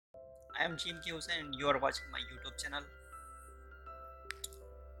I am Jim Hussain and you are watching my YouTube channel.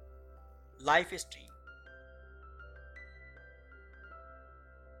 Live stream.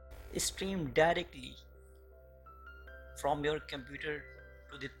 Stream directly from your computer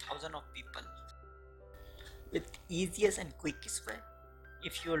to the thousands of people with easiest and quickest way.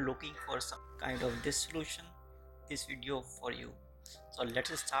 If you are looking for some kind of this solution, this video for you. So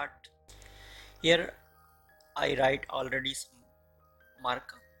let's start. Here I write already some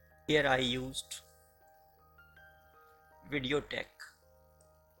markup. Here I used video tag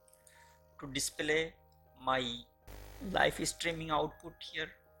to display my live streaming output. Here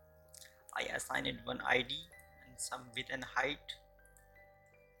I assign it one ID and some width and height.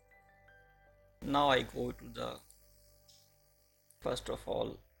 Now I go to the first of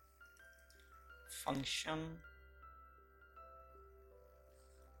all function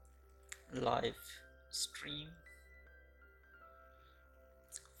live stream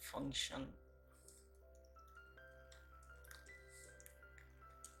function.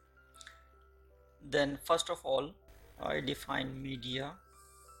 Then first of all I define media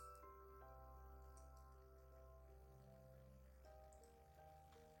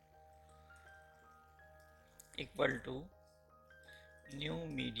equal to new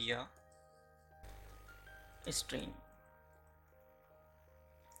media stream.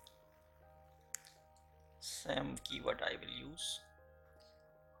 Same keyword I will use.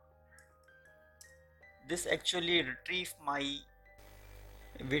 This actually retrieve my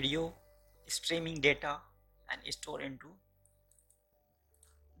video streaming data and store into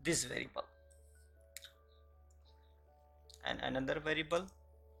this variable, and another variable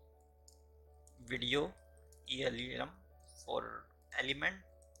video elem for element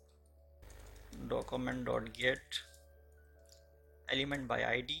document.get element by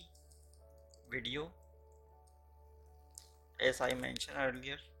id video, as I mentioned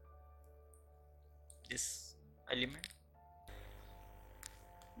earlier, this element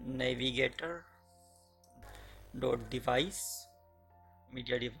navigator dot device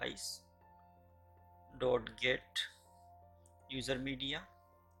media device dot get user media.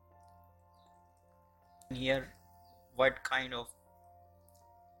 Here what kind of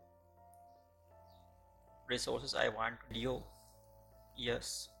resources I want: video,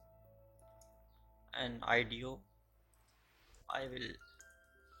 yes, and IDEO. I will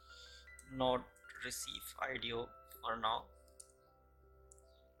not receive IDEO for now.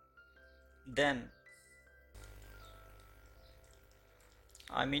 Then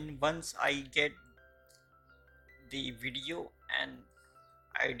once I get the video and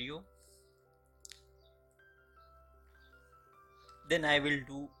IDEO, then I will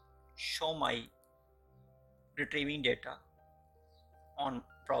do show my retrieving data on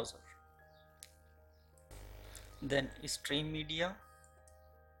browser. Then stream media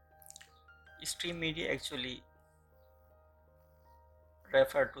actually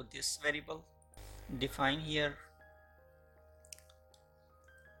refer to this variable. Define here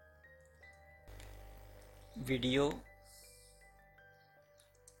video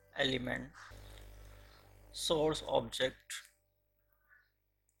element source object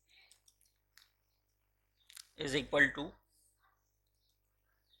is equal to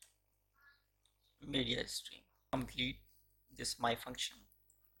media stream. Complete this my function.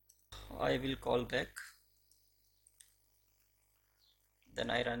 I will call back, then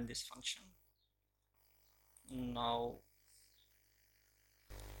I run this function. Now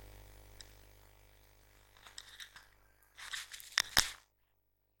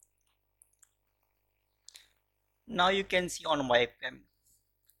you can see on webcam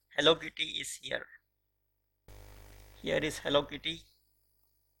Hello Kitty is here. Here is Hello Kitty.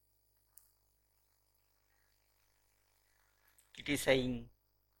 Kitty saying,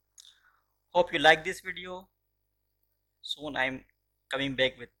 hope you like this video. Soon I'm coming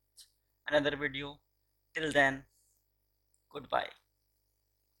back with another video. Till then, goodbye.